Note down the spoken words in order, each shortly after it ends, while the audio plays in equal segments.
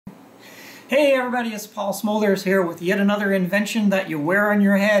Hey everybody, it's Paul Smolders here with yet another invention that you wear on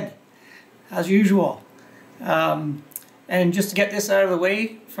your head, as usual. And just to get this out of the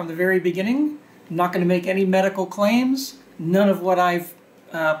way from the very beginning, I'm not going to make any medical claims. None of what I've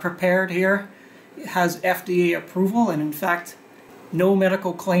prepared here has FDA approval, and in fact, no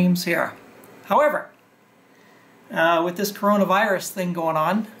medical claims here. However, with this coronavirus thing going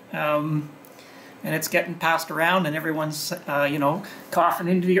on, and it's getting passed around and everyone's, coughing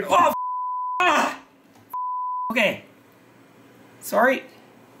into your... Oh! Okay, sorry.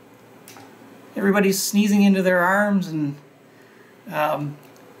 Everybody's sneezing into their arms and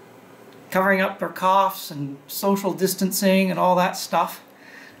covering up their coughs and social distancing and all that stuff.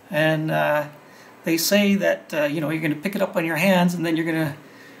 And they say that you're going to pick it up on your hands and then you're gonna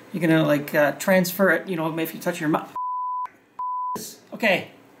like transfer it. Maybe if you touch your mouth.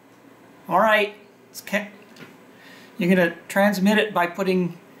 Okay, all right. You're going to transmit it by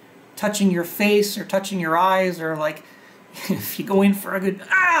touching your face or touching your eyes, or like if you go in for a good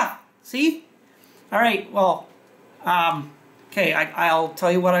see? All right, well, okay, I'll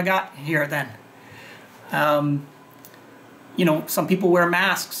tell you what I got here then. Some people wear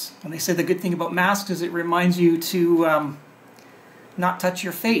masks, and they say the good thing about masks is it reminds you to not touch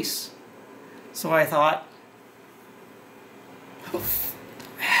your face. So I thought,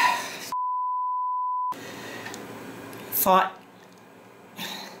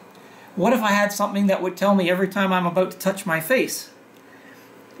 what if I had something that would tell me every time I'm about to touch my face,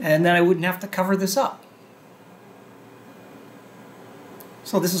 and then I wouldn't have to cover this up?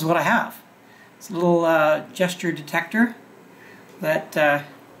 So this is what I have. It's a little gesture detector that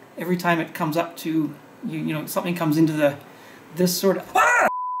every time it comes up to, something comes into this sort of...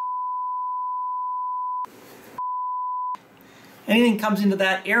 Anything comes into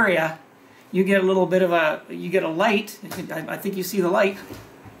that area, you get a little bit of you get a light. I think you see the light.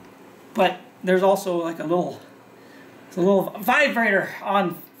 But there's also like a little vibrator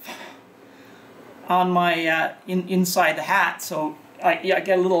on my inside the hat, so I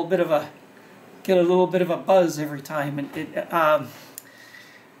get a little bit of a buzz every time, and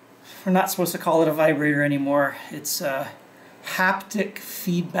we're not supposed to call it a vibrator anymore. It's haptic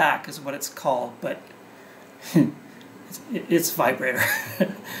feedback is what it's called, but it's vibrator.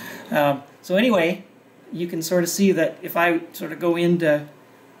 So anyway, you can sort of see that if I sort of go into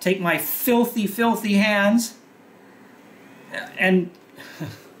take my filthy hands, and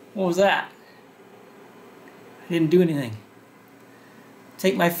what was that? I didn't do anything.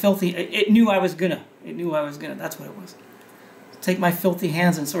 Take my filthy, it knew I was gonna, that's what it was. Take my filthy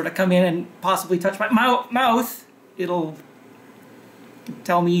hands and sort of come in and possibly touch my mouth. It'll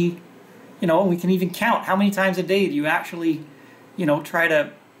tell me, we can even count how many times a day do you actually, try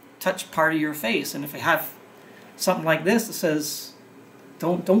to touch part of your face. And if I have something like this that says,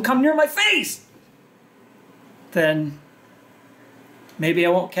 don't come near my face, then maybe I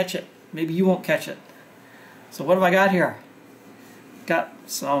won't catch it. Maybe you won't catch it. So what have I got here? Got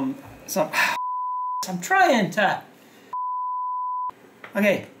some I'm trying to...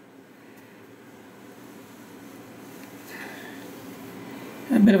 Okay.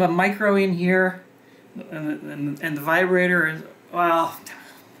 A bit of a micro in here, and the vibrator is, well,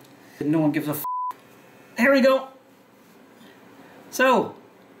 no one gives a f. Here we go. So,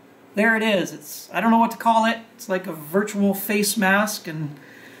 there it is. I don't know what to call it. It's like a virtual face mask, and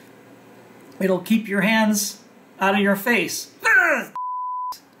it'll keep your hands out of your face.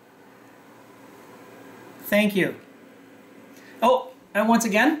 Thank you. Oh, and once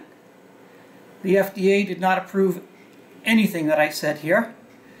again, the FDA did not approve anything that I said here.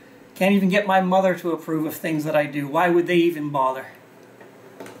 Can't even get my mother to approve of things that I do. Why would they even bother?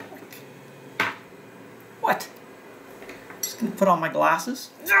 What? Just gonna put on my glasses.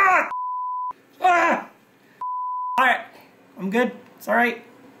 Alright, I'm good. It's alright.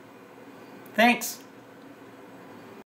 Thanks.